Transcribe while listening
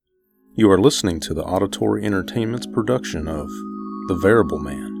You are listening to the Auditory Entertainment's production of The Variable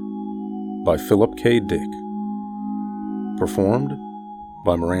Man by Philip K. Dick. Performed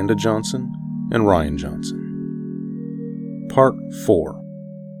by Miranda Johnson and Ryan Johnson. Part 4.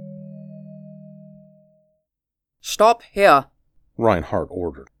 Stop here, Reinhardt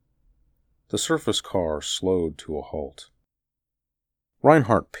ordered. The surface car slowed to a halt.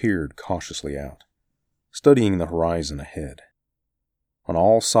 Reinhardt peered cautiously out, studying the horizon ahead. On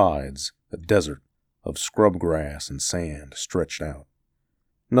all sides, a desert of scrub grass and sand stretched out.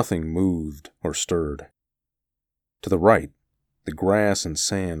 Nothing moved or stirred. To the right, the grass and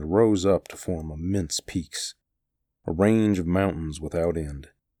sand rose up to form immense peaks, a range of mountains without end,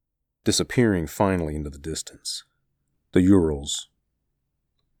 disappearing finally into the distance. The Urals.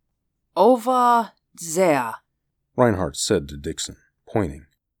 over there. Reinhardt said to Dixon, pointing.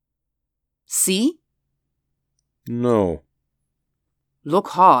 See? No. Look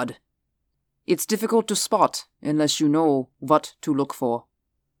hard. It's difficult to spot unless you know what to look for.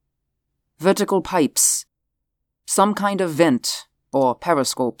 Vertical pipes. Some kind of vent or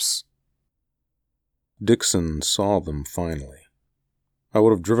periscopes. Dixon saw them finally. I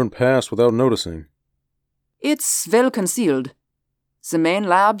would have driven past without noticing. It's well concealed. The main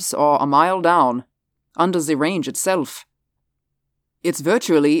labs are a mile down, under the range itself. It's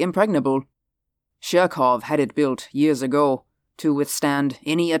virtually impregnable. Sherkov had it built years ago to withstand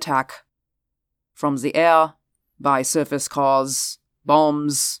any attack. From the air, by surface cars,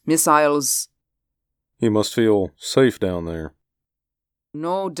 bombs, missiles. He must feel safe down there.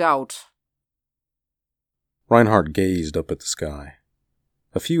 No doubt. Reinhardt gazed up at the sky.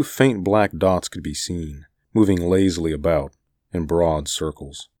 A few faint black dots could be seen, moving lazily about in broad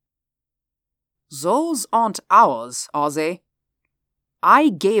circles. Those aren't ours, are they? I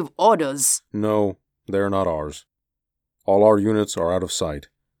gave orders. No, they're not ours. All our units are out of sight.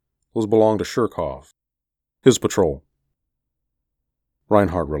 Those belong to Sherkov. His patrol.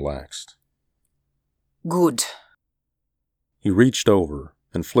 Reinhardt relaxed. Good. He reached over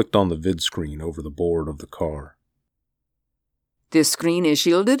and flicked on the vid screen over the board of the car. This screen is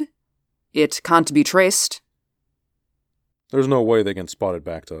shielded? It can't be traced? There's no way they can spot it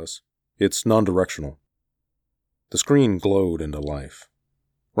back to us. It's non-directional. The screen glowed into life.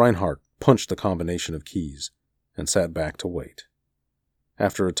 Reinhardt punched the combination of keys and sat back to wait.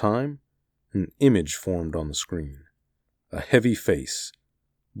 After a time, an image formed on the screen. A heavy face,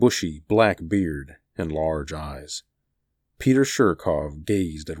 bushy black beard, and large eyes. Peter Sherkov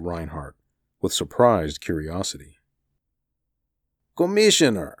gazed at Reinhardt with surprised curiosity.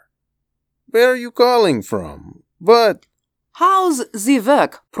 Commissioner, where are you calling from? But... How's the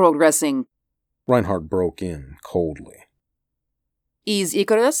work progressing? Reinhardt broke in coldly. Is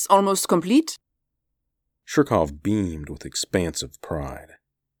Icarus almost complete? Sherkov beamed with expansive pride.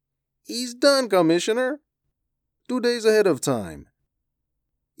 He's done, Commissioner. 2 days ahead of time.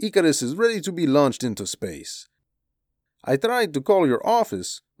 Icarus is ready to be launched into space. I tried to call your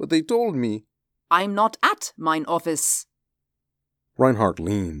office, but they told me... I'm not at mine office. Reinhardt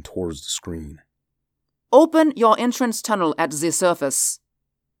leaned towards the screen. Open your entrance tunnel at the surface.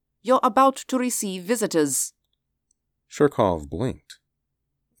 You're about to receive visitors. Sherkov blinked.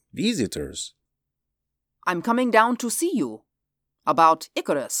 Visitors? I'm coming down to see you. About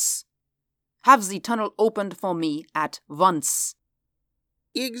Icarus. Have the tunnel opened for me at once.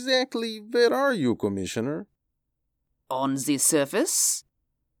 Exactly where are you, Commissioner? On the surface?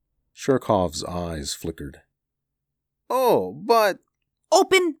 Sherkov's eyes flickered. Oh, but...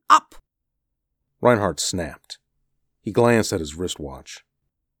 Open up! Reinhardt snapped. He glanced at his wristwatch.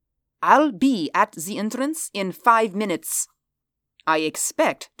 I'll be at the entrance in 5 minutes. I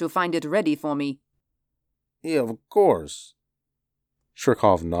expect to find it ready for me. Yeah, of course.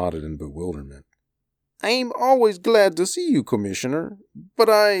 Sherkov nodded in bewilderment. I'm always glad to see you, Commissioner, but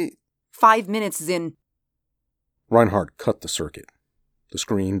 5 minutes then. Reinhardt cut the circuit. The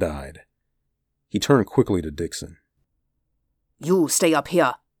screen died. He turned quickly to Dixon. You stay up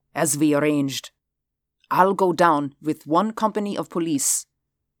here, as we arranged. I'll go down with one company of police.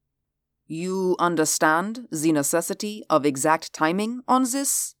 You understand the necessity of exact timing on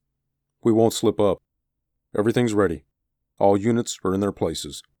this? We won't slip up. Everything's ready. All units are in their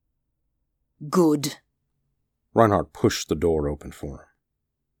places. Good. Reinhardt pushed the door open for him.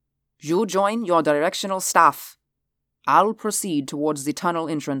 You join your directional staff. I'll proceed towards the tunnel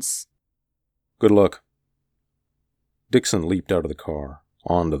entrance. Good luck. Dixon leaped out of the car,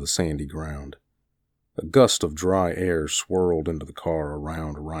 onto the sandy ground. A gust of dry air swirled into the car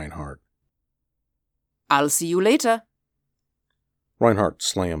around Reinhardt. I'll see you later. Reinhardt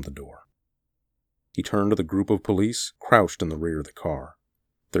slammed the door. He turned to the group of police crouched in the rear of the car.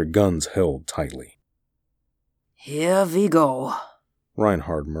 their guns held tightly. Here we go,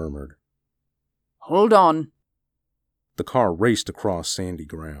 Reinhardt murmured. Hold on. The car raced across sandy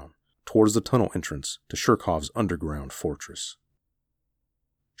ground, towards the tunnel entrance to Shirkov's underground fortress.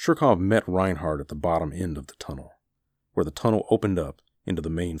 Shirkov met Reinhardt at the bottom end of the tunnel, where the tunnel opened up into the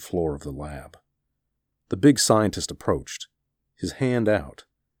main floor of the lab. The big scientist approached, his hand out,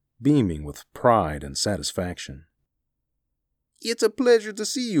 beaming with pride and satisfaction. It's a pleasure to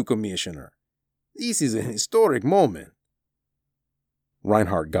see you, Commissioner. This is an historic moment.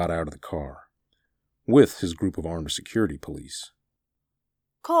 Reinhardt got out of the car, with his group of armed security police.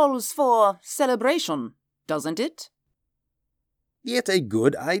 Calls for celebration, doesn't it? Yet a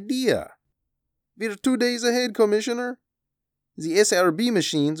good idea. We're 2 days ahead, Commissioner. The SRB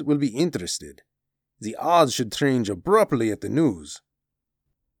machines will be interested. The odds should change abruptly at the news.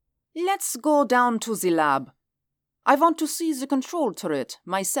 Let's go down to the lab. I want to see the control turret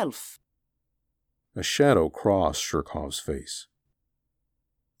myself. A shadow crossed Shirkov's face.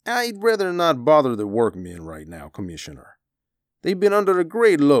 I'd rather not bother the workmen right now, Commissioner. They've been under a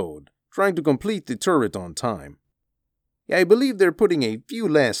great load, trying to complete the turret on time. I believe they're putting a few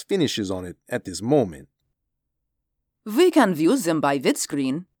last finishes on it at this moment. We can view them by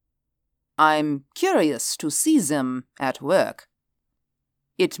vidscreen. I'm curious to see them at work.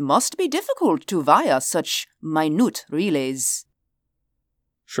 It must be difficult to wire such minute relays.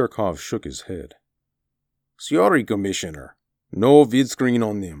 Shirkov shook his head. Sorry, Commissioner. No vidscreen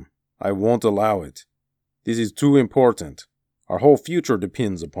on them. I won't allow it. This is too important. Our whole future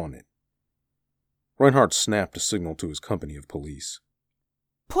depends upon it. Reinhardt snapped a signal to his company of police.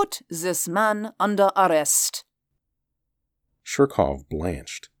 Put this man under arrest. Shirkov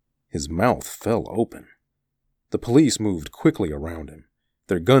blanched. His mouth fell open. The police moved quickly around him,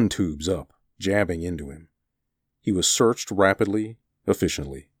 their gun tubes up, jabbing into him. He was searched rapidly,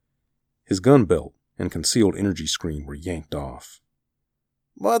 efficiently. His gun belt and concealed energy screen were yanked off.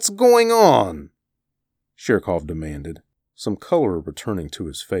 What's going on? Shirkov demanded, some color returning to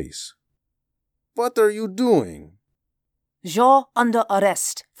his face. What are you doing? You're under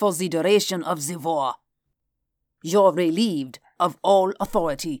arrest for the duration of the war. You're relieved of all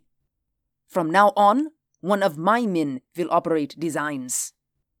authority. From now on, one of my men will operate designs.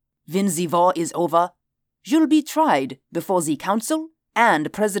 When the war is over, you'll be tried before the council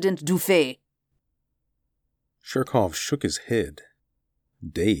and President Dufay. Shirkov shook his head,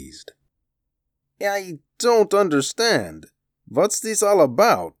 dazed. I don't understand. What's this all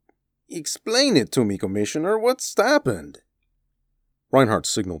about? Explain it to me, Commissioner. What's happened? Reinhardt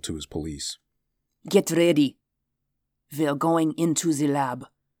signaled to his police. Get ready. We're going into the lab.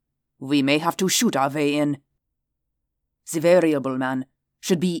 We may have to shoot our way in. The variable man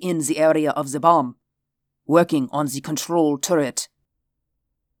should be in the area of the bomb, working on the control turret.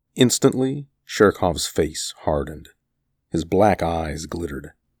 Instantly, Shirkov's face hardened. His black eyes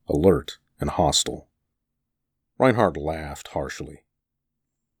glittered, alert and hostile. Reinhardt laughed harshly.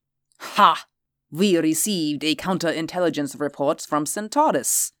 Ha! We received a counterintelligence report from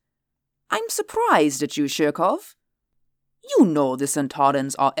Centaurus. I'm surprised at you, Shirkov. You know the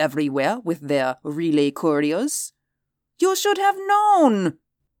Centaurans are everywhere with their relay couriers. You should have known.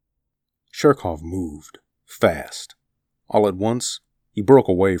 Shirkov moved, fast. All at once, he broke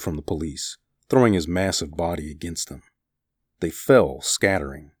away from the police, throwing his massive body against them. They fell,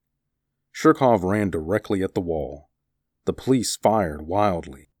 scattering. Shirkov ran directly at the wall. The police fired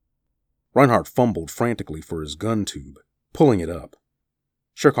wildly. Reinhardt fumbled frantically for his gun tube, pulling it up.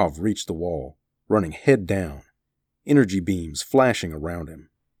 Shirkov reached the wall, running head down, energy beams flashing around him.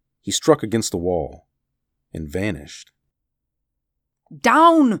 He struck against the wall and vanished.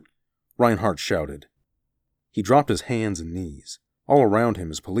 Down! Reinhardt shouted. He dropped his hands and knees. All around him,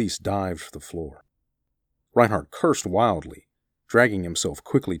 his police dived for the floor. Reinhardt cursed wildly, dragging himself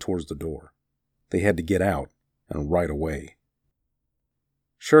quickly towards the door. They had to get out, and right away.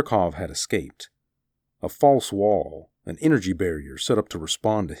 Shirkov had escaped. A false wall, an energy barrier set up to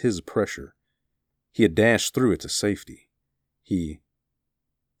respond to his pressure. He had dashed through it to safety.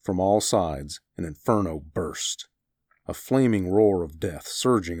 From all sides, an inferno burst. A flaming roar of death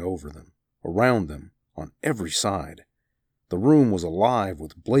surging over them, around them, on every side. The room was alive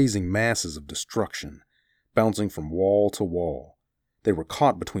with blazing masses of destruction, bouncing from wall to wall. They were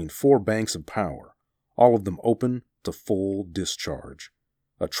caught between 4 banks of power, all of them open to full discharge.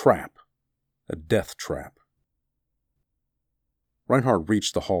 A trap. A death trap. Reinhardt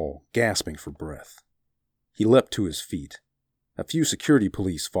reached the hall, gasping for breath. He leapt to his feet. A few security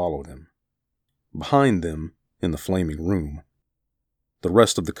police followed him. Behind them, in the flaming room, the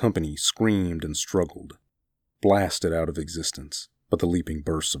rest of the company screamed and struggled, blasted out of existence, but the leaping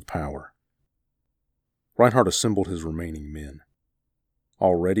bursts of power. Reinhardt assembled his remaining men.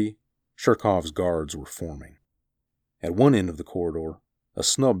 Already, Cherkov's guards were forming. At one end of the corridor, a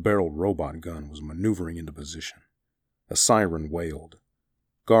snub-barreled robot gun was maneuvering into position. A siren wailed.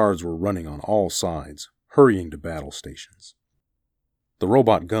 Guards were running on all sides, hurrying to battle stations. The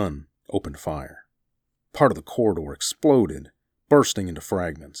robot gun opened fire. Part of the corridor exploded, bursting into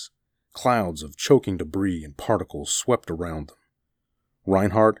fragments. Clouds of choking debris and particles swept around them.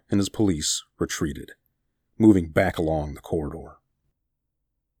 Reinhardt and his police retreated, moving back along the corridor.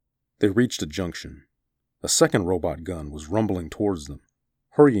 They reached a junction. A second robot gun was rumbling towards them,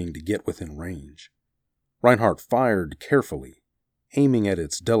 hurrying to get within range. Reinhardt fired carefully, aiming at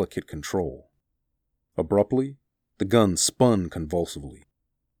its delicate control. Abruptly, the gun spun convulsively.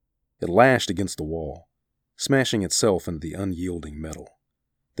 It lashed against the wall, smashing itself into the unyielding metal.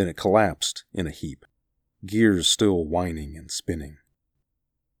 Then it collapsed in a heap, gears still whining and spinning.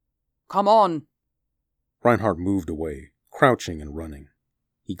 Come on! Reinhardt moved away, crouching and running.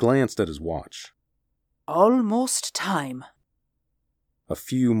 He glanced at his watch. Almost time. A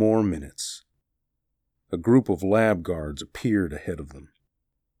few more minutes. A group of lab guards appeared ahead of them.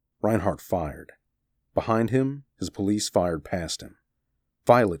 Reinhardt fired. Behind him, his police fired past him.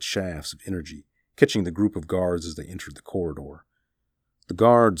 Violet shafts of energy catching the group of guards as they entered the corridor. The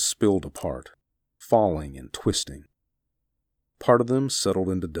guards spilled apart, falling and twisting. Part of them settled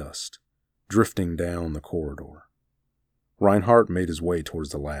into dust, drifting down the corridor. Reinhardt made his way towards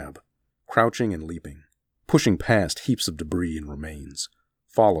the lab, crouching and leaping, pushing past heaps of debris and remains,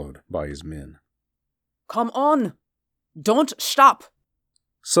 followed by his men. Come on! Don't stop!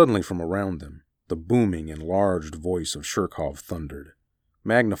 Suddenly from around them, the booming, enlarged voice of Cherkov thundered,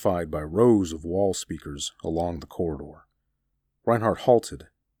 magnified by rows of wall speakers along the corridor. Reinhardt halted,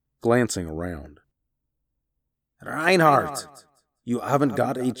 glancing around. Reinhardt, you haven't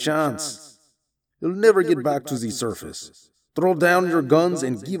got a chance. You'll never get back to the surface. Throw down your guns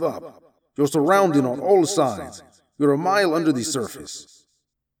and give up. You're surrounded on all sides. You're a mile under the surface.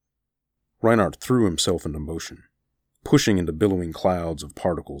 Reinhardt threw himself into motion, pushing into billowing clouds of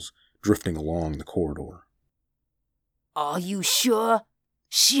particles drifting along the corridor. Are you sure,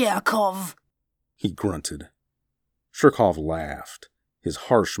 Cherkov? He grunted. Cherkov laughed, his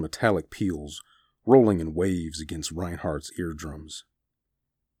harsh metallic peals rolling in waves against Reinhardt's eardrums.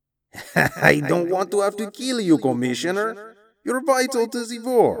 I don't want to have to kill you, Commissioner. You're vital to the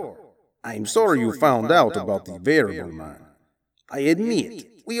war. I'm sorry you found out about the variable man. I admit,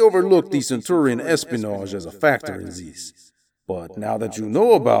 we overlooked the Centurion espionage as a factor in this. But now that you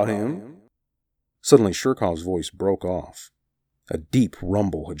know about him... Suddenly Cherkov's voice broke off. A deep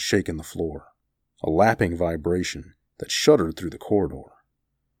rumble had shaken the floor, a lapping vibration that shuddered through the corridor.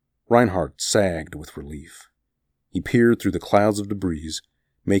 Reinhardt sagged with relief. He peered through the clouds of debris,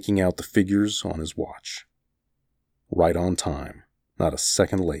 making out the figures on his watch. Right on time, not a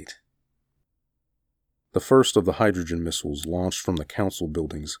second late. The first of the hydrogen missiles launched from the council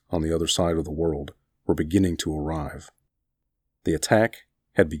buildings on the other side of the world were beginning to arrive. The attack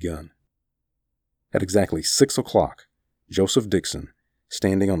had begun. At exactly 6 o'clock, Joseph Dixon,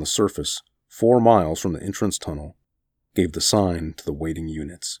 standing on the surface 4 miles from the entrance tunnel, gave the sign to the waiting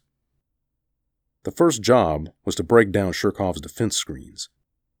units. The first job was to break down Cherkov's defense screens.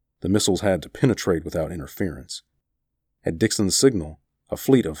 The missiles had to penetrate without interference. At Dixon's signal, a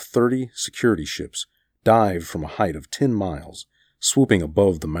fleet of 30 security ships dived from a height of 10 miles, swooping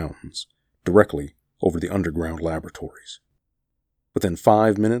above the mountains, directly over the underground laboratories. Within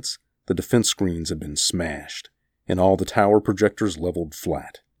 5 minutes, the defense screens had been smashed, and all the tower projectors leveled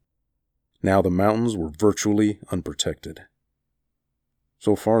flat. Now the mountains were virtually unprotected.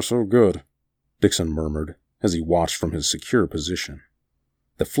 "So far, so good," Dixon murmured as he watched from his secure position.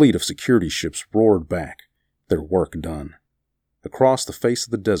 The fleet of security ships roared back, their work done. Across the face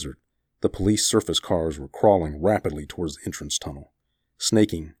of the desert, the police surface cars were crawling rapidly towards the entrance tunnel,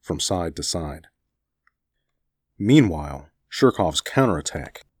 snaking from side to side. Meanwhile, Cherkov's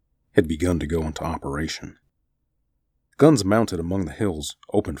counterattack had begun to go into operation. Guns mounted among the hills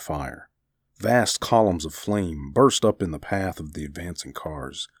opened fire. Vast columns of flame burst up in the path of the advancing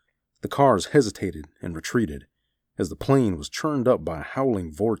cars. The cars hesitated and retreated as the plain was churned up by a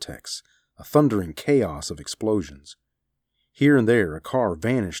howling vortex, a thundering chaos of explosions. Here and there, a car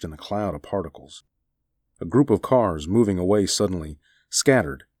vanished in a cloud of particles. A group of cars moving away suddenly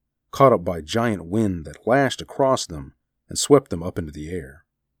scattered, caught up by giant wind that lashed across them and swept them up into the air.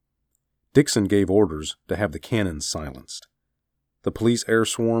 Dixon gave orders to have the cannons silenced. The police air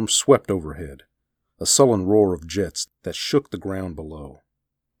swarm swept overhead, a sullen roar of jets that shook the ground below.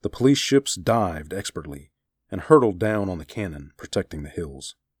 The police ships dived expertly, and hurtled down on the cannon protecting the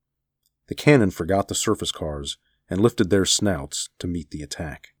hills. The cannon forgot the surface cars and lifted their snouts to meet the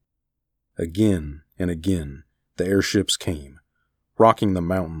attack. Again and again, the airships came, rocking the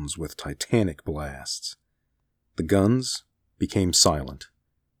mountains with titanic blasts. The guns became silent.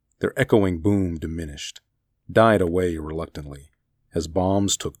 Their echoing boom diminished, died away reluctantly, as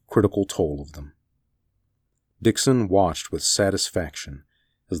bombs took critical toll of them. Dixon watched with satisfaction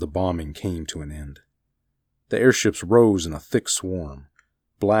as the bombing came to an end. The airships rose in a thick swarm,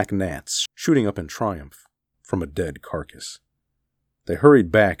 black gnats shooting up in triumph from a dead carcass. They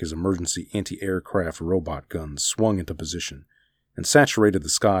hurried back as emergency anti-aircraft robot guns swung into position and saturated the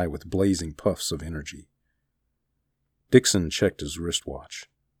sky with blazing puffs of energy. Dixon checked his wristwatch.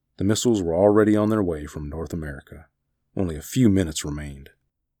 The missiles were already on their way from North America. Only a few minutes remained.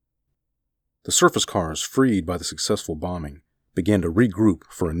 The surface cars, freed by the successful bombing, began to regroup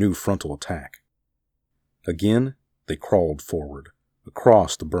for a new frontal attack. Again, they crawled forward,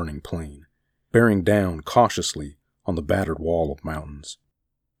 across the burning plain, bearing down cautiously on the battered wall of mountains,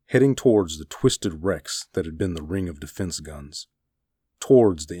 heading towards the twisted wrecks that had been the ring of defense guns,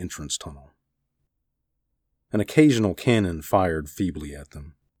 towards the entrance tunnel. An occasional cannon fired feebly at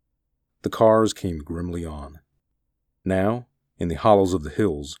them. The cars came grimly on. Now, in the hollows of the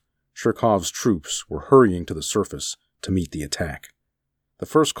hills, Shirkov's troops were hurrying to the surface to meet the attack. The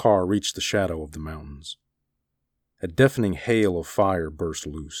first car reached the shadow of the mountains. A deafening hail of fire burst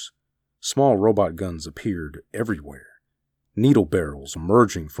loose. Small robot guns appeared everywhere, needle barrels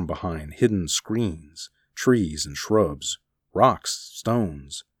emerging from behind hidden screens, trees and shrubs, rocks,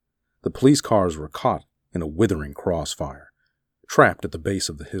 stones. The police cars were caught in a withering crossfire, trapped at the base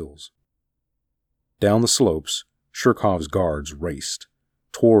of the hills. Down the slopes, Shirkov's guards raced,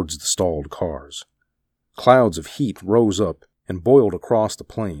 towards the stalled cars. Clouds of heat rose up and boiled across the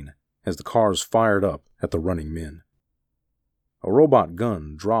plain as the cars fired up at the running men. A robot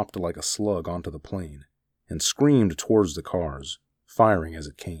gun dropped like a slug onto the plain and screamed towards the cars, firing as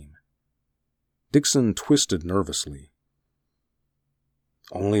it came. Dixon twisted nervously.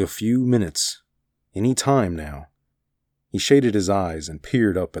 Only a few minutes. Any time now. He shaded his eyes and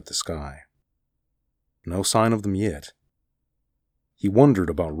peered up at the sky. No sign of them yet. He wondered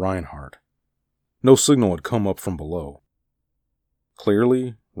about Reinhardt. No signal had come up from below.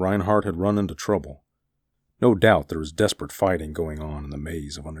 Clearly, Reinhardt had run into trouble. No doubt there was desperate fighting going on in the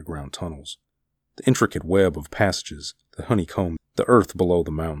maze of underground tunnels, the intricate web of passages that honeycombed the earth below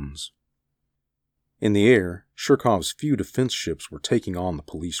the mountains. In the air, Shirkov's few defense ships were taking on the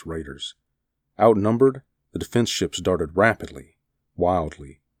police raiders. Outnumbered, the defense ships darted rapidly,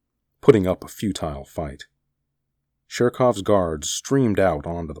 wildly, putting up a futile fight. Shirkov's guards streamed out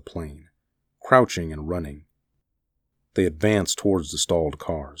onto the plain, crouching and running. They advanced towards the stalled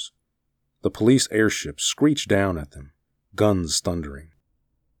cars. The police airships screeched down at them, guns thundering.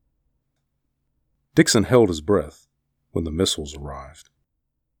 Dixon held his breath when the missiles arrived.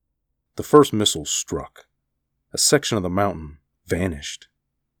 The first missile struck. A section of the mountain vanished,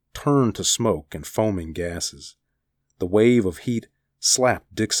 turned to smoke and foaming gases. The wave of heat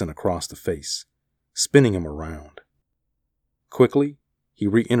slapped Dixon across the face, spinning him around. Quickly, he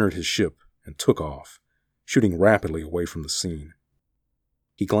re-entered his ship and took off, shooting rapidly away from the scene.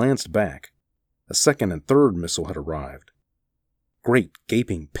 He glanced back. A second and third missile had arrived. Great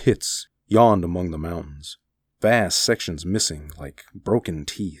gaping pits yawned among the mountains, vast sections missing like broken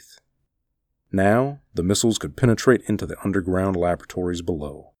teeth. Now, the missiles could penetrate into the underground laboratories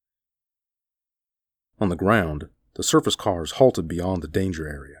below. On the ground, the surface cars halted beyond the danger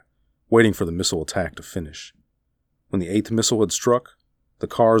area, waiting for the missile attack to finish. When the eighth missile had struck, the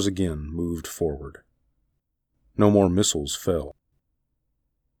cars again moved forward. No more missiles fell.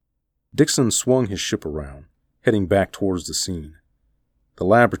 Dixon swung his ship around, heading back towards the scene. The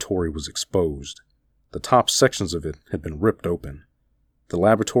laboratory was exposed. The top sections of it had been ripped open. The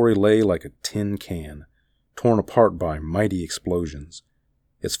laboratory lay like a tin can, torn apart by mighty explosions,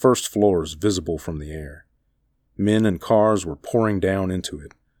 its first floors visible from the air. Men and cars were pouring down into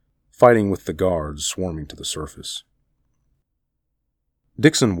it, fighting with the guards swarming to the surface.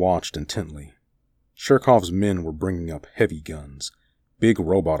 Dixon watched intently. Shirkov's men were bringing up heavy guns, big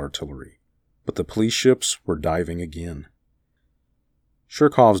robot artillery, but the police ships were diving again.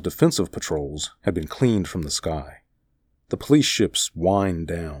 Shirkov's defensive patrols had been cleaned from the sky. The police ships whined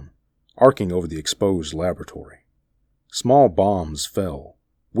down, arcing over the exposed laboratory. Small bombs fell,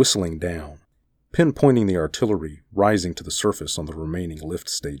 whistling down, pinpointing the artillery rising to the surface on the remaining lift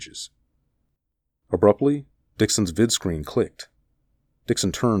stages. Abruptly, Dixon's vidscreen clicked.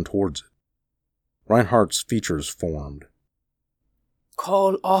 Dixon turned towards it. Reinhardt's features formed.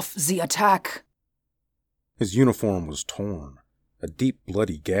 Call off the attack. His uniform was torn, a deep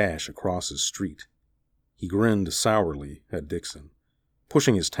bloody gash across his street. He grinned sourly at Dixon,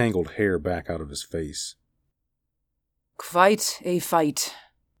 pushing his tangled hair back out of his face. Quite a fight.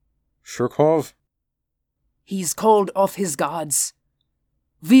 Shirkov? He's called off his guards.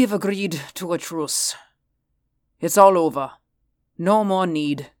 We've agreed to a truce. It's all over. No more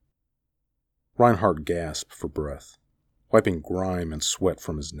need. Reinhardt gasped for breath, wiping grime and sweat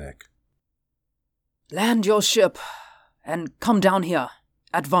from his neck. Land your ship and come down here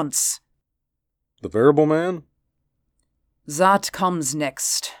at once. The variable man? That comes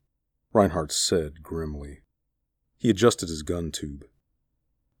next, Reinhardt said grimly. He adjusted his gun tube.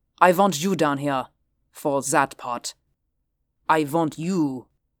 I want you down here for that part. I want you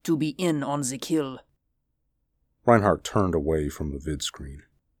to be in on the kill. Reinhardt turned away from the vidscreen.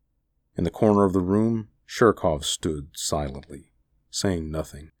 In the corner of the room, Shirkov stood silently, saying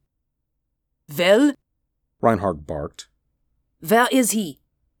nothing. Well? Reinhardt barked. Where is he?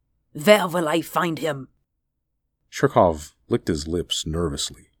 Where will I find him? Shirkov licked his lips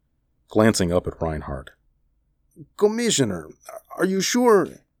nervously, glancing up at Reinhardt. Commissioner, are you sure?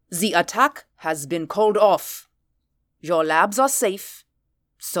 The attack has been called off. Your labs are safe.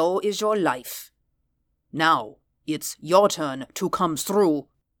 So is your life. Now, it's your turn to come through.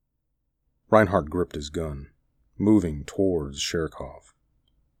 Reinhardt gripped his gun, moving towards Shirkov.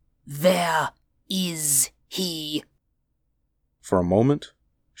 Where is he? For a moment,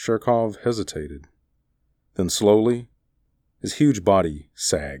 Shirkov hesitated. Then slowly, his huge body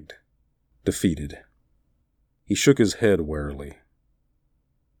sagged, defeated. He shook his head warily.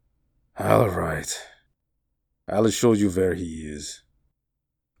 All right. I'll show you where he is.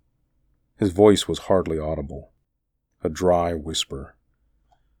 His voice was hardly audible, a dry whisper.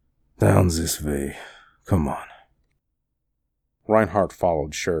 Down this way. Come on. Reinhardt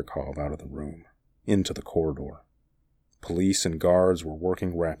followed Shirkov out of the room, into the corridor. Police and guards were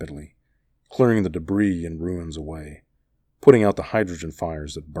working rapidly, clearing the debris and ruins away, putting out the hydrogen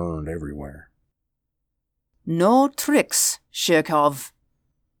fires that burned everywhere. No tricks, Shirkov.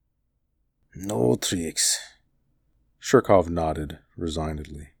 No tricks. Shirkov nodded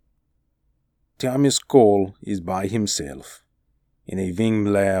resignedly. Thomas Cole is by himself, in a wing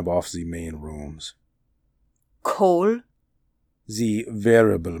lab off the main rooms. Cole? The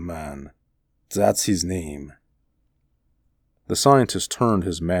variable man. That's his name. The scientist turned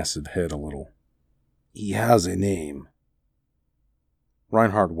his massive head a little. He has a name.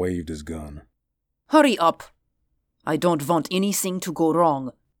 Reinhardt waved his gun. Hurry up. I don't want anything to go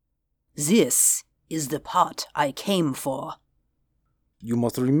wrong. This is the part I came for. You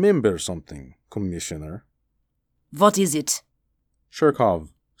must remember something, Commissioner. What is it? Shirkov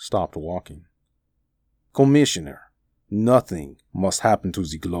stopped walking. Commissioner, nothing must happen to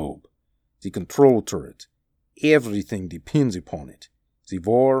the globe. The control turret. Everything depends upon it. The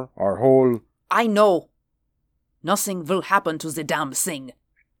war, our whole... I know. Nothing will happen to the damn thing.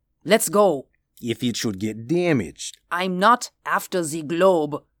 Let's go. If it should get damaged. I'm not after the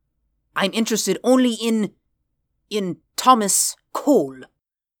globe. I'm interested only in Thomas Cole.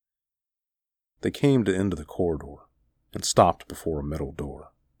 They came to the end of the corridor and stopped before a metal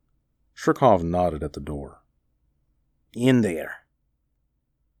door. Shirkov nodded at the door. In there.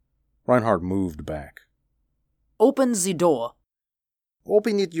 Reinhardt moved back. Open the door.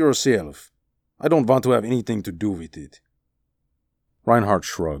 Open it yourself. I don't want to have anything to do with it. Reinhardt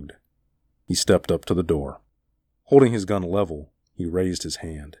shrugged. He stepped up to the door. Holding his gun level, he raised his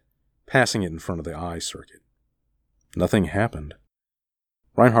hand, passing it in front of the eye circuit. Nothing happened.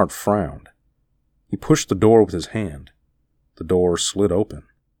 Reinhardt frowned. He pushed the door with his hand. The door slid open.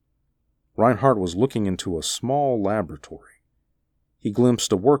 Reinhardt was looking into a small laboratory. He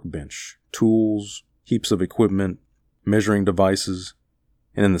glimpsed a workbench, tools, heaps of equipment, measuring devices,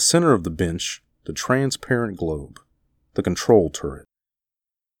 and in the center of the bench, the transparent globe, the control turret.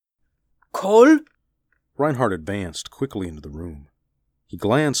 Cole? Reinhardt advanced quickly into the room. He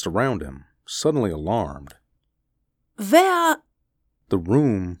glanced around him, suddenly alarmed. Where? The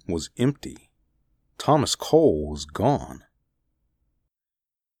room was empty. Thomas Cole was gone.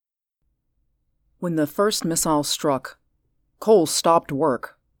 When the first missile struck, Cole stopped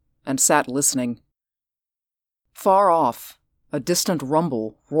work and sat listening. Far off, a distant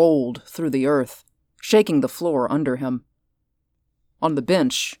rumble rolled through the earth, shaking the floor under him. On the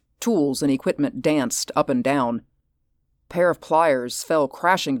bench, tools and equipment danced up and down. A pair of pliers fell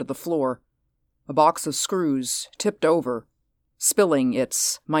crashing to the floor. A box of screws tipped over, spilling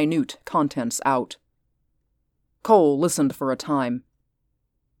its minute contents out. Cole listened for a time.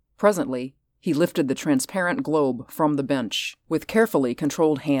 Presently, he lifted the transparent globe from the bench with carefully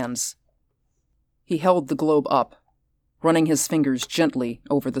controlled hands. He held the globe up, running his fingers gently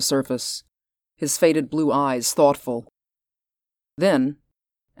over the surface, his faded blue eyes thoughtful. Then,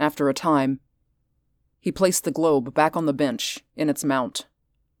 after a time, he placed the globe back on the bench in its mount.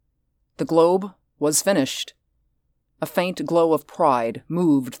 The globe was finished. A faint glow of pride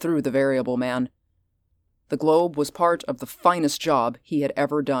moved through the variable man. The globe was part of the finest job he had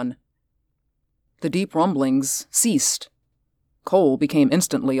ever done. The deep rumblings ceased. Cole became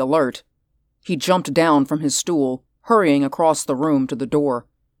instantly alert. He jumped down from his stool, hurrying across the room to the door.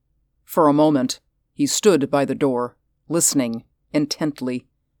 For a moment, he stood by the door, listening intently.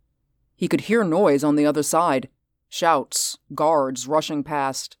 He could hear noise on the other side, shouts, guards rushing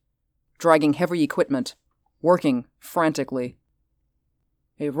past, dragging heavy equipment, working frantically.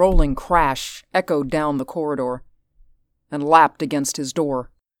 A rolling crash echoed down the corridor and lapped against his door.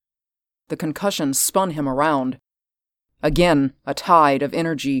 The concussion spun him around. Again, a tide of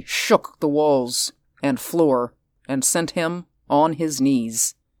energy shook the walls and floor and sent him on his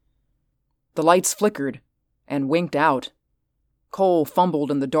knees. The lights flickered and winked out. Cole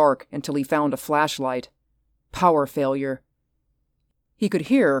fumbled in the dark until he found a flashlight. Power failure. He could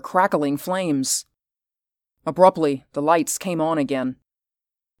hear crackling flames. Abruptly, the lights came on again.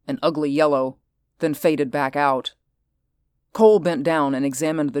 An ugly yellow, then faded back out. Cole bent down and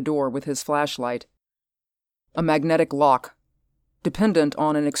examined the door with his flashlight. A magnetic lock, dependent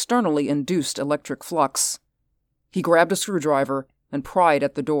on an externally induced electric flux. He grabbed a screwdriver and pried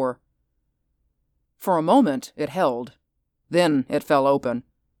at the door. For a moment, it held. Then it fell open.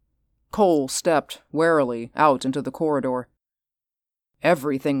 Cole stepped warily out into the corridor.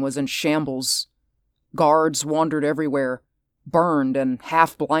 Everything was in shambles. Guards wandered everywhere, burned and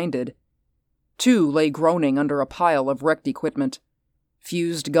half-blinded. Two lay groaning under a pile of wrecked equipment.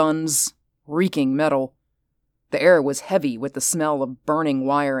 Fused guns, reeking metal. The air was heavy with the smell of burning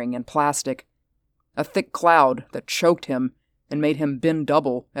wiring and plastic. A thick cloud that choked him and made him bend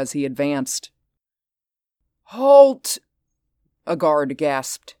double as he advanced. "Halt!" a guard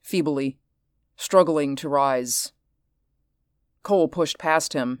gasped feebly, struggling to rise. Cole pushed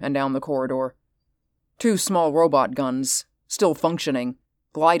past him and down the corridor. Two small robot guns, still functioning,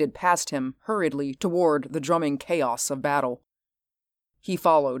 glided past him hurriedly toward the drumming chaos of battle. He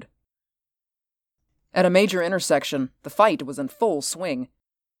followed. At a major intersection, the fight was in full swing.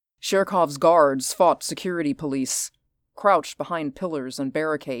 Sherkov's guards fought security police, crouched behind pillars and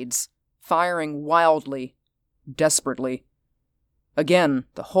barricades, firing wildly, desperately. Again,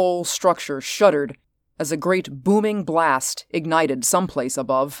 the whole structure shuddered as a great booming blast ignited someplace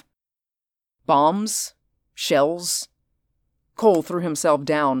above. Bombs? Shells? Cole threw himself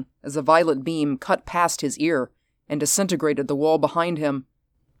down as a violet beam cut past his ear and disintegrated the wall behind him.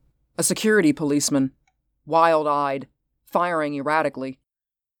 A security policeman, wild-eyed, firing erratically.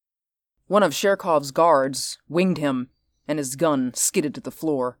 One of Sherkov's guards winged him, and his gun skidded to the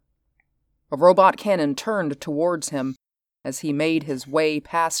floor. A robot cannon turned towards him as he made his way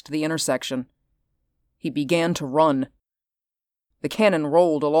past the intersection. He began to run. The cannon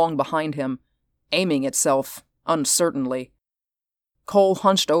rolled along behind him, aiming itself uncertainly. Cole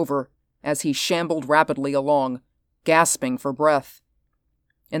hunched over as he shambled rapidly along, gasping for breath.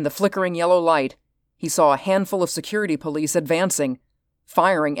 In the flickering yellow light, he saw a handful of security police advancing,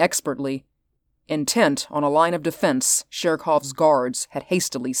 firing expertly, intent on a line of defense Sherkov's guards had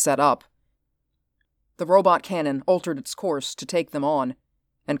hastily set up. The robot cannon altered its course to take them on,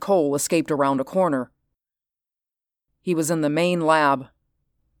 and Cole escaped around a corner. He was in the main lab,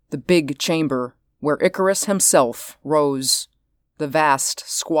 the big chamber where Icarus himself rose, the vast,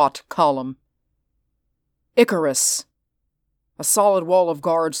 squat column. Icarus! A solid wall of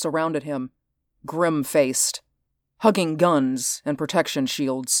guards surrounded him, grim-faced, hugging guns and protection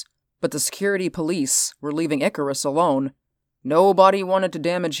shields, but the security police were leaving Icarus alone. Nobody wanted to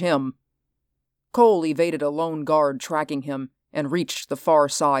damage him. Cole evaded a lone guard tracking him and reached the far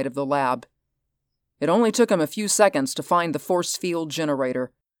side of the lab. It only took him a few seconds to find the force field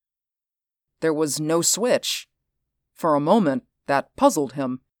generator. There was no switch. For a moment, that puzzled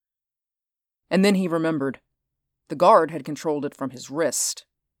him. And then he remembered. The guard had controlled it from his wrist.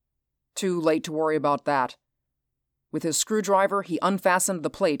 Too late to worry about that. With his screwdriver, he unfastened the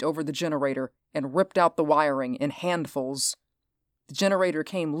plate over the generator and ripped out the wiring in handfuls. The generator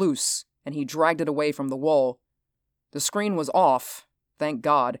came loose, and he dragged it away from the wall. The screen was off, thank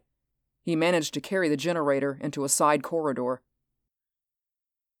God. He managed to carry the generator into a side corridor.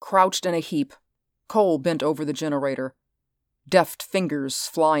 Crouched in a heap, Cole bent over the generator, deft fingers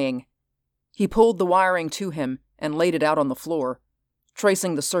flying. He pulled the wiring to him and laid it out on the floor,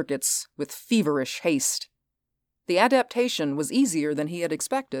 tracing the circuits with feverish haste. The adaptation was easier than he had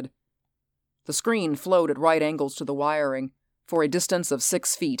expected. The screen flowed at right angles to the wiring for a distance of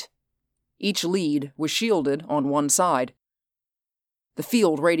 6 feet. Each lead was shielded on one side. The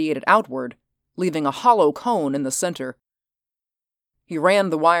field radiated outward, leaving a hollow cone in the center. He ran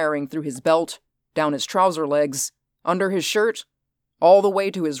the wiring through his belt, down his trouser legs, under his shirt, all the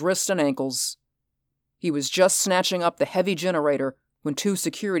way to his wrists and ankles. He was just snatching up the heavy generator when 2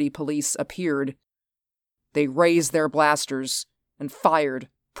 security police appeared. They raised their blasters and fired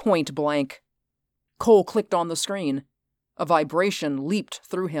point blank. Cole clicked on the screen. A vibration leaped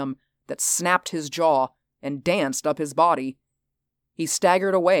through him that snapped his jaw and danced up his body. He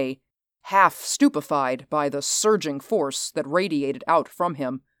staggered away, half stupefied by the surging force that radiated out from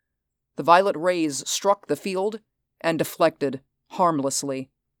him. The violet rays struck the field and deflected harmlessly.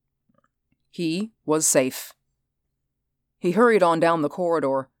 He was safe. He hurried on down the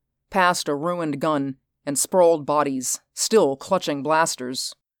corridor, past a ruined gun and sprawled bodies, still clutching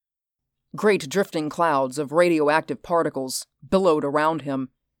blasters. Great drifting clouds of radioactive particles billowed around him.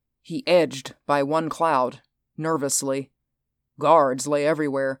 He edged by one cloud, nervously. Guards lay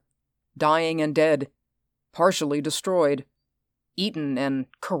everywhere, dying and dead, partially destroyed, eaten and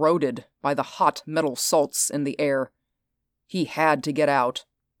corroded by the hot metal salts in the air. He had to get out,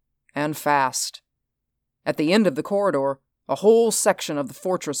 and fast. At the end of the corridor, a whole section of the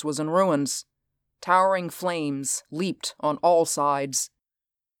fortress was in ruins. Towering flames leaped on all sides.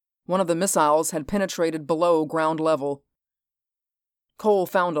 One of the missiles had penetrated below ground level. Cole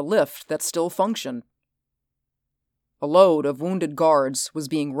found a lift that still functioned. A load of wounded guards was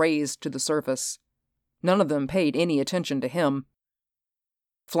being raised to the surface. None of them paid any attention to him.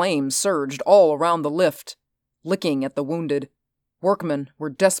 Flames surged all around the lift, licking at the wounded. Workmen were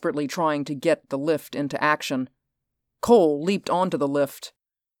desperately trying to get the lift into action. Cole leaped onto the lift.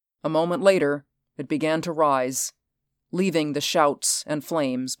 A moment later, it began to rise, leaving the shouts and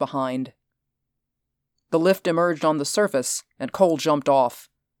flames behind. The lift emerged on the surface, and Cole jumped off.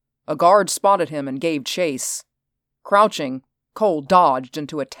 A guard spotted him and gave chase. Crouching, Cole dodged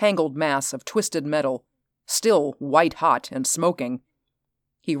into a tangled mass of twisted metal, still white-hot and smoking.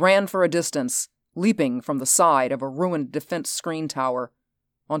 He ran for a distance, leaping from the side of a ruined defense screen tower,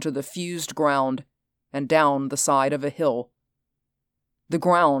 onto the fused ground, and down the side of a hill. The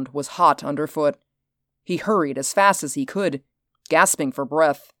ground was hot underfoot. He hurried as fast as he could, gasping for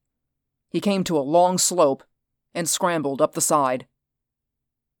breath. He came to a long slope and scrambled up the side.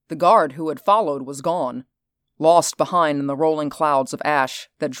 The guard who had followed was gone, lost behind in the rolling clouds of ash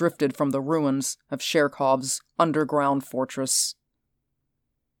that drifted from the ruins of Sherkov's underground fortress.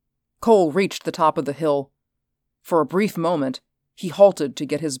 Cole reached the top of the hill. For a brief moment, he halted to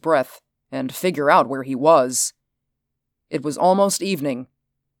get his breath and figure out where he was. It was almost evening.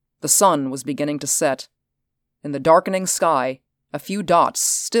 The sun was beginning to set. In the darkening sky, a few dots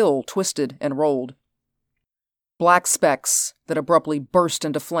still twisted and rolled. Black specks that abruptly burst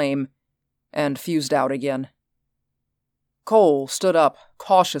into flame and fused out again. Cole stood up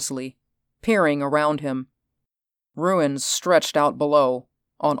cautiously, peering around him. Ruins stretched out below,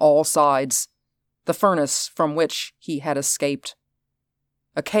 on all sides, the furnace from which he had escaped.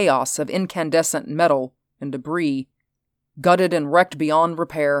 A chaos of incandescent metal and debris, gutted and wrecked beyond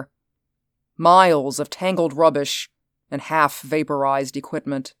repair. Miles of tangled rubbish and half-vaporized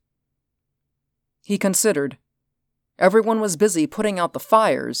equipment. He considered. Everyone was busy putting out the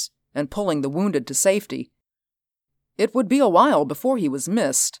fires and pulling the wounded to safety. It would be a while before he was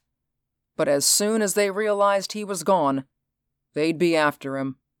missed, but as soon as they realized he was gone, they'd be after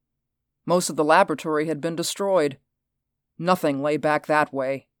him. Most of the laboratory had been destroyed. Nothing lay back that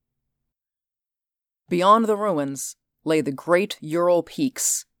way. Beyond the ruins lay the great Ural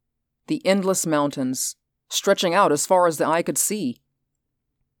peaks, the endless mountains, stretching out as far as the eye could see.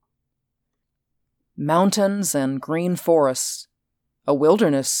 Mountains and green forests, a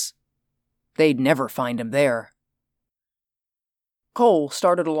wilderness. They'd never find him there. Cole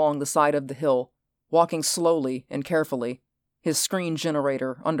started along the side of the hill, walking slowly and carefully, his screen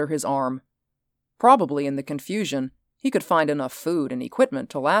generator under his arm. Probably in the confusion, he could find enough food and equipment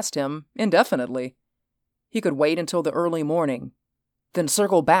to last him indefinitely. He could wait until the early morning, then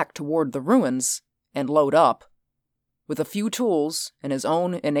circle back toward the ruins and load up. With a few tools and his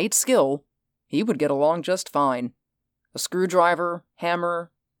own innate skill, he would get along just fine. A screwdriver,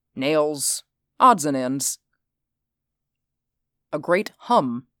 hammer, nails, odds and ends. A great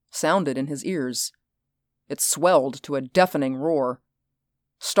hum sounded in his ears. It swelled to a deafening roar.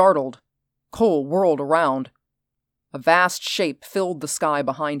 Startled, Cole whirled around. A vast shape filled the sky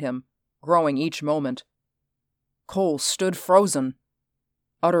behind him, growing each moment. Cole stood frozen,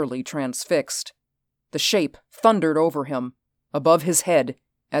 utterly transfixed. The shape thundered over him, above his head,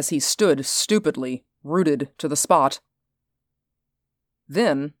 as he stood stupidly, rooted to the spot.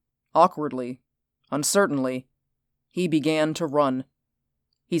 Then, awkwardly, uncertainly, he began to run.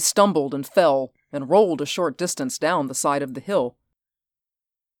 He stumbled and fell and rolled a short distance down the side of the hill.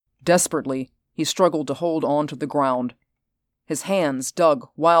 Desperately, he struggled to hold on to the ground. His hands dug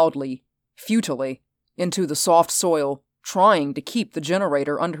wildly, futilely, into the soft soil, trying to keep the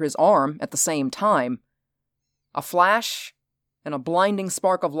generator under his arm at the same time. A flash and a blinding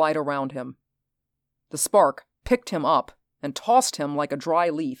spark of light around him. The spark picked him up and tossed him like a dry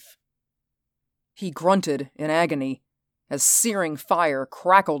leaf. He grunted in agony as searing fire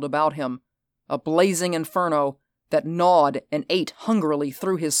crackled about him, a blazing inferno that gnawed and ate hungrily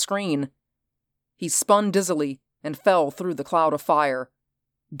through his screen. He spun dizzily and fell through the cloud of fire,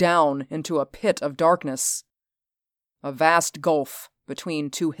 down into a pit of darkness, a vast gulf between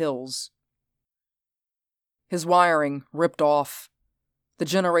two hills. His wiring ripped off. The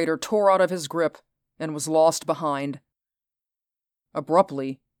generator tore out of his grip and was lost behind.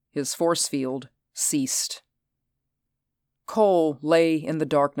 Abruptly, his force field ceased. Cole lay in the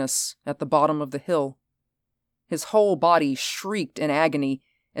darkness at the bottom of the hill. His whole body shrieked in agony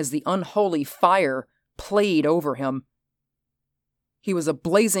as the unholy fire played over him. He was a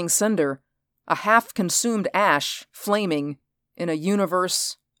blazing cinder, a half-consumed ash flaming in a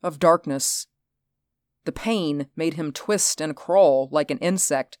universe of darkness. The pain made him twist and crawl like an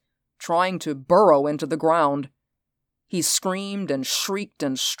insect, trying to burrow into the ground. He screamed and shrieked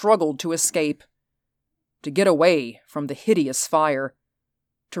and struggled to escape, to get away from the hideous fire,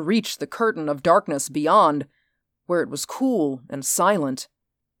 to reach the curtain of darkness beyond, where it was cool and silent,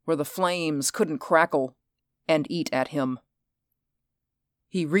 where the flames couldn't crackle and eat at him.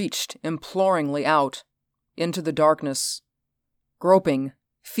 He reached imploringly out into the darkness, groping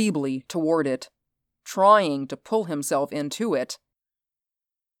feebly toward it, trying to pull himself into it.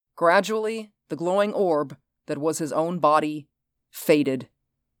 Gradually, the glowing orb that was his own body faded.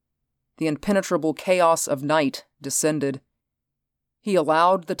 The impenetrable chaos of night descended. He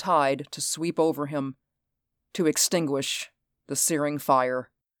allowed the tide to sweep over him, to extinguish the searing fire.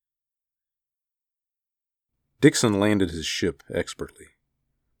 Dixon landed his ship expertly,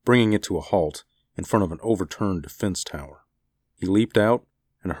 bringing it to a halt in front of an overturned defense tower. He leaped out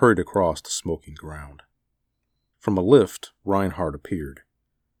and hurried across the smoking ground. From a lift, Reinhardt appeared,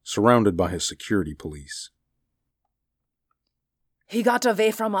 surrounded by his security police. "He got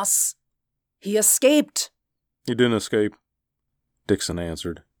away from us. He escaped." "He didn't escape," Dixon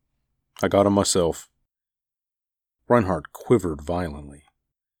answered. "I got him myself." Reinhardt quivered violently.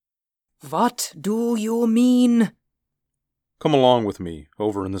 "What do you mean?" "Come along with me,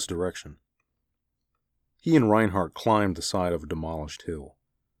 over in this direction." He and Reinhardt climbed the side of a demolished hill,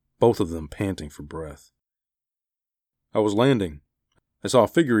 both of them panting for breath. "I was landing. I saw a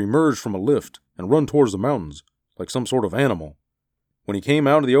figure emerge from a lift and run towards the mountains, like some sort of animal. When he came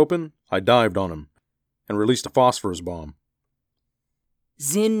out of the open, I dived on him and released a phosphorus bomb."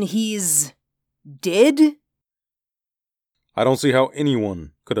 "Then he's dead?" "I don't see how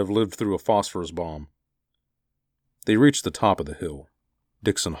anyone could have lived through a phosphorus bomb." They reached the top of the hill.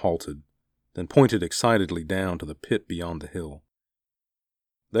 Dixon halted, then pointed excitedly down to the pit beyond the hill.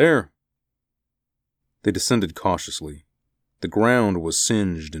 "There." They descended cautiously. The ground was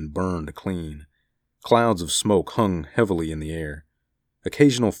singed and burned clean. Clouds of smoke hung heavily in the air.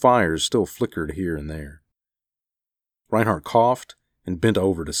 Occasional fires still flickered here and there. Reinhardt coughed and bent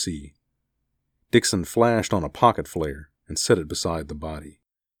over to see. Dixon flashed on a pocket flare and set it beside the body.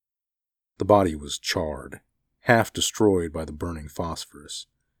 The body was charred, half destroyed by the burning phosphorus.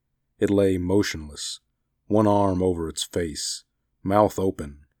 It lay motionless, one arm over its face, mouth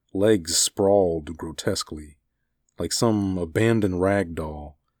open, legs sprawled grotesquely, like some abandoned rag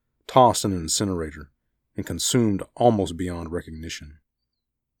doll, tossed in an incinerator and consumed almost beyond recognition.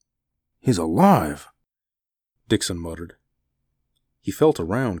 "He's alive," Dixon muttered. He felt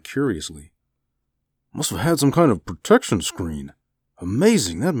around curiously. "Must have had some kind of protection screen.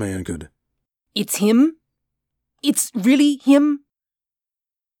 Amazing that man could..." "It's him? It's really him?"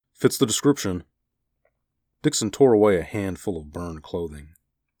 "Fits the description." Dixon tore away a handful of burned clothing.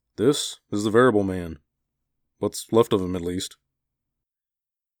 "This is the variable man. What's left of him, at least."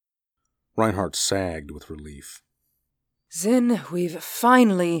 Reinhardt sagged with relief. "Then we've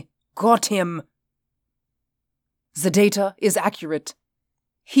finally got him. The data is accurate.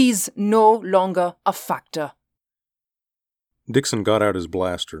 He's no longer a factor." Dixon got out his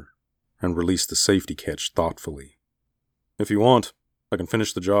blaster and released the safety catch thoughtfully. "If you want, I can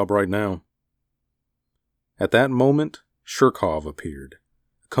finish the job right now." At that moment, Shirkov appeared,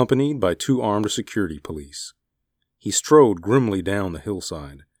 accompanied by 2 armed security police. He strode grimly down the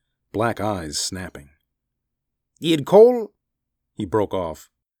hillside, black eyes snapping. "Id Cole?" He broke off.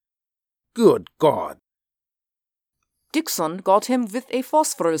 "Good God!" Dixon got him with a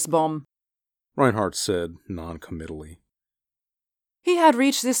phosphorus bomb, Reinhardt said non-committally. He had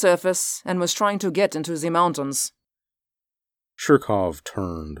reached the surface and was trying to get into the mountains. Shirkov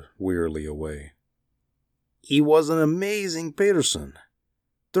turned wearily away. "He was an amazing person.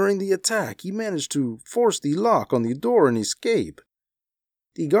 During the attack, he managed to force the lock on the door and escape.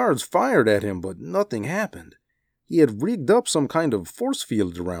 The guards fired at him, but nothing happened. He had rigged up some kind of force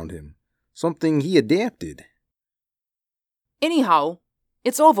field around him, something he adapted." Anyhow,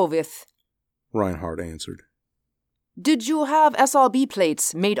 it's over with. Reinhardt answered. Did you have SRB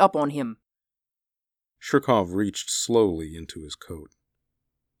plates made up on him? Shirkov reached slowly into his coat.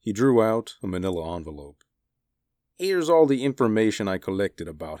 He drew out a manila envelope. "Here's all the information I collected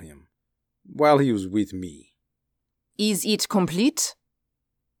about him, while he was with me." Is it complete?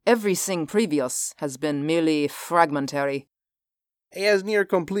 Everything previous has been merely fragmentary. "As near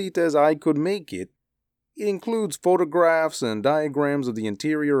complete as I could make it. It includes photographs and diagrams of the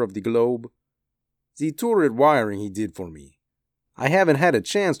interior of the globe. The turret wiring he did for me. I haven't had a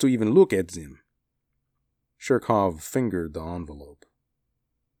chance to even look at them." Shirkov fingered the envelope.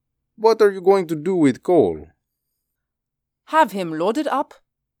 "What are you going to do with Cole?" Have him loaded up,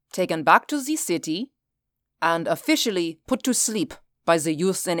 taken back to the city, and officially put to sleep by the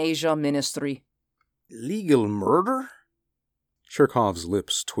Euthanasia Ministry. "Legal murder?" Shirkov's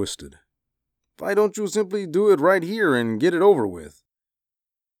lips twisted. "Why don't you simply do it right here and get it over with?"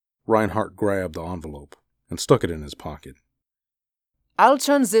 Reinhardt grabbed the envelope and stuck it in his pocket. I'll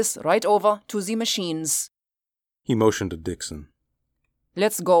turn this right over to the machines. He motioned to Dixon.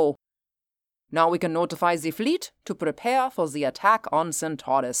 Let's go. Now we can notify the fleet to prepare for the attack on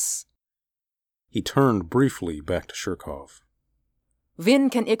Centaurus. He turned briefly back to Shirkov. When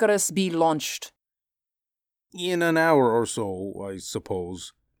can Icarus be launched? "In an hour or so, I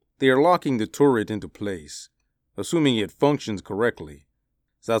suppose. They are locking the turret into place, assuming it functions correctly.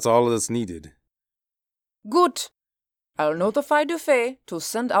 That's all that's needed." Good. I'll notify Dufay to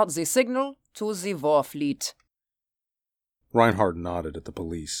send out the signal to the war fleet. Reinhardt nodded at the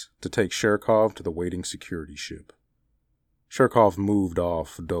police to take Shirkov to the waiting security ship. Shirkov moved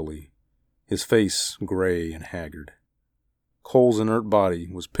off dully, his face gray and haggard. Cole's inert body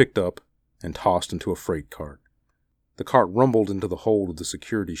was picked up and tossed into a freight cart. The cart rumbled into the hold of the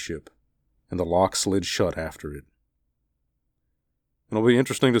security ship, and the lock slid shut after it. "It'll be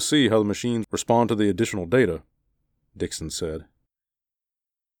interesting to see how the machines respond to the additional data," Dixon said.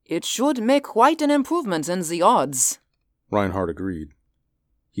 It should make quite an improvement in the odds. Reinhardt agreed.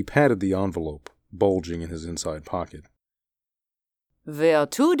 He patted the envelope, bulging in his inside pocket. We're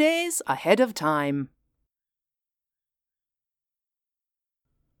 2 days ahead of time.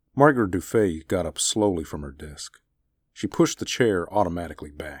 Margaret Dufay got up slowly from her desk. She pushed the chair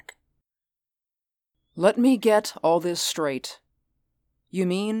automatically back. Let me get all this straight. You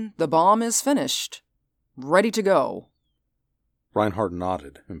mean the bomb is finished? Ready to go? Reinhardt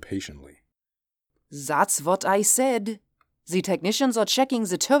nodded impatiently. That's what I said. The technicians are checking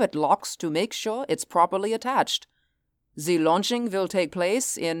the turret locks to make sure it's properly attached. The launching will take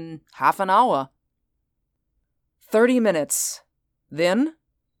place in half an hour. 30 minutes. Then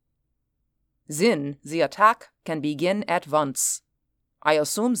the attack can begin at once. I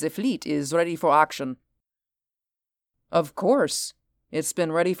assume the fleet is ready for action. Of course. It's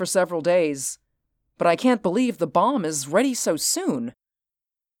been ready for several days. But I can't believe the bomb is ready so soon.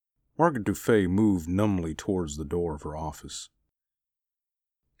 Margaret Dufay moved numbly towards the door of her office.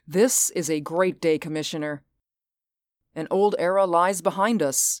 This is a great day, Commissioner. An old era lies behind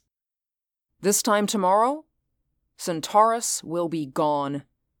us. This time tomorrow, Centaurus will be gone.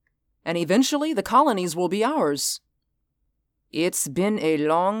 And eventually the colonies will be ours. It's been a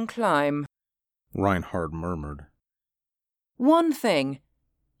long climb, Reinhardt murmured. One thing.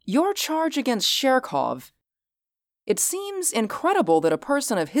 Your charge against Shirkov. It seems incredible that a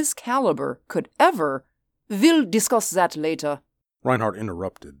person of his caliber could ever... We'll discuss that later. Reinhardt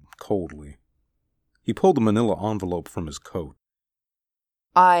interrupted, coldly. He pulled the manila envelope from his coat.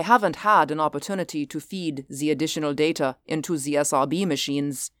 I haven't had an opportunity to feed the additional data into the SRB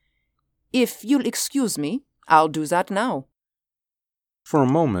machines. If you'll excuse me, I'll do that now. For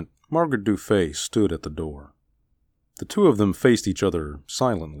a moment, Margaret Dufay stood at the door. The two of them faced each other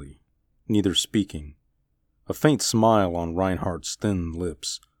silently, neither speaking. A faint smile on Reinhardt's thin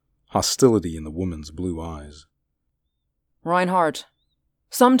lips, hostility in the woman's blue eyes. Reinhardt,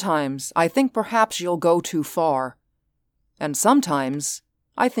 sometimes I think perhaps you'll go too far. And sometimes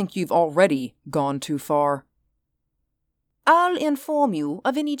I think you've already gone too far. I'll inform you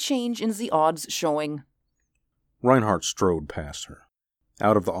of any change in the odds showing. Reinhardt strode past her,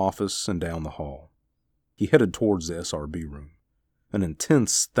 out of the office and down the hall. He headed towards the SRB room, an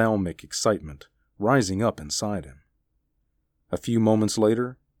intense thalamic excitement rising up inside him. A few moments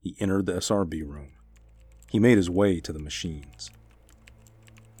later, he entered the SRB room. He made his way to the machines.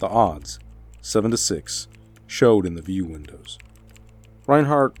 The odds, 7-6, showed in the view windows.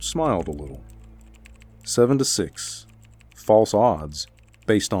 Reinhardt smiled a little. 7-6, false odds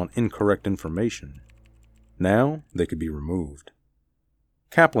based on incorrect information. Now they could be removed.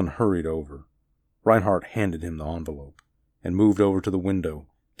 Kaplan hurried over. Reinhardt handed him the envelope and moved over to the window,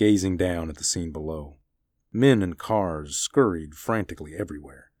 gazing down at the scene below. Men and cars scurried frantically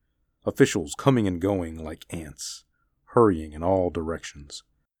everywhere, officials coming and going like ants, hurrying in all directions.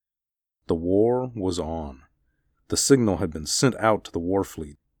 The war was on. The signal had been sent out to the war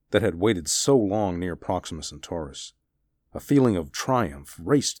fleet that had waited so long near Proxima Centaurus. A feeling of triumph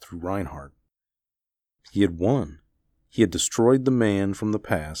raced through Reinhardt. He had won. He had destroyed the man from the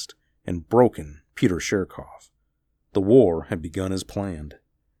past and broken Peter Sherkov. The war had begun as planned.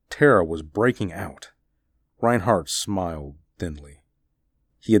 Terra was breaking out. Reinhardt smiled thinly.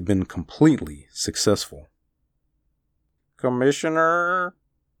 He had been completely successful. "Commissioner?"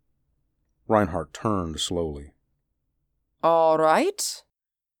 Reinhardt turned slowly. All right.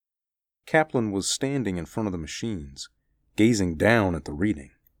 Kaplan was standing in front of the machines, gazing down at the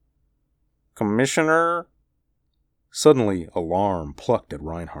reading. "Commissioner?" Suddenly, alarm plucked at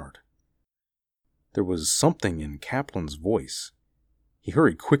Reinhardt. There was something in Kaplan's voice. He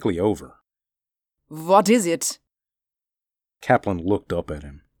hurried quickly over. What is it? Kaplan looked up at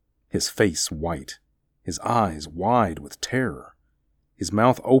him, his face white, his eyes wide with terror. His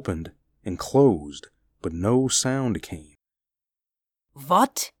mouth opened and closed, but no sound came.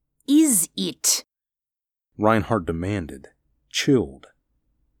 What is it? Reinhardt demanded, chilled.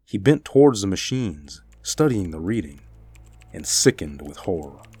 He bent towards the machines, studying the reading, and sickened with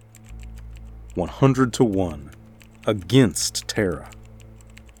horror. 100-1 against Terra.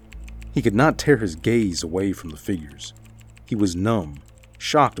 He could not tear his gaze away from the figures. He was numb,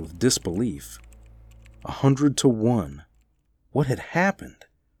 shocked with disbelief. 100-1. What had happened?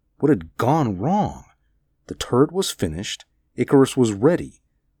 What had gone wrong? The turret was finished. Icarus was ready.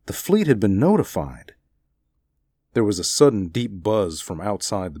 The fleet had been notified. There was a sudden deep buzz from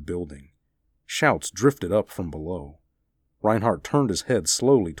outside the building. Shouts drifted up from below. Reinhardt turned his head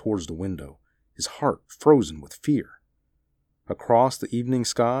slowly towards the window, his heart frozen with fear. Across the evening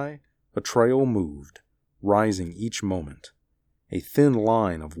sky, a trail moved, rising each moment, a thin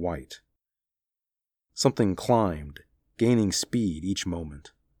line of white. Something climbed, gaining speed each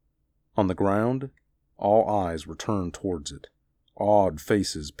moment. On the ground, all eyes were turned towards it, awed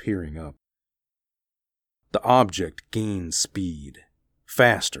faces peering up. The object gained speed,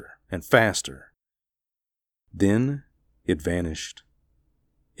 faster and faster. Then it vanished.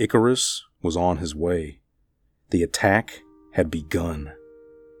 Icarus was on his way. The attack had begun.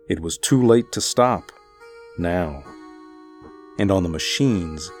 It was too late to stop. Now. And on the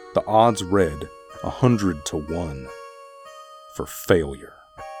machines, the odds read 100-1 for failure.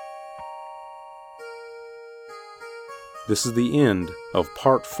 This is the end of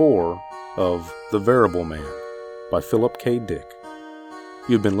Part 4 of The Variable Man by Philip K. Dick.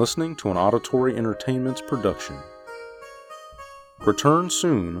 You've been listening to an Auditory Entertainments production. Return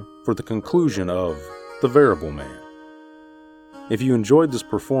soon for the conclusion of The Variable Man. If you enjoyed this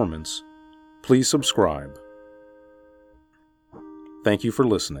performance, please subscribe. Thank you for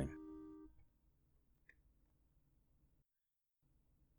listening.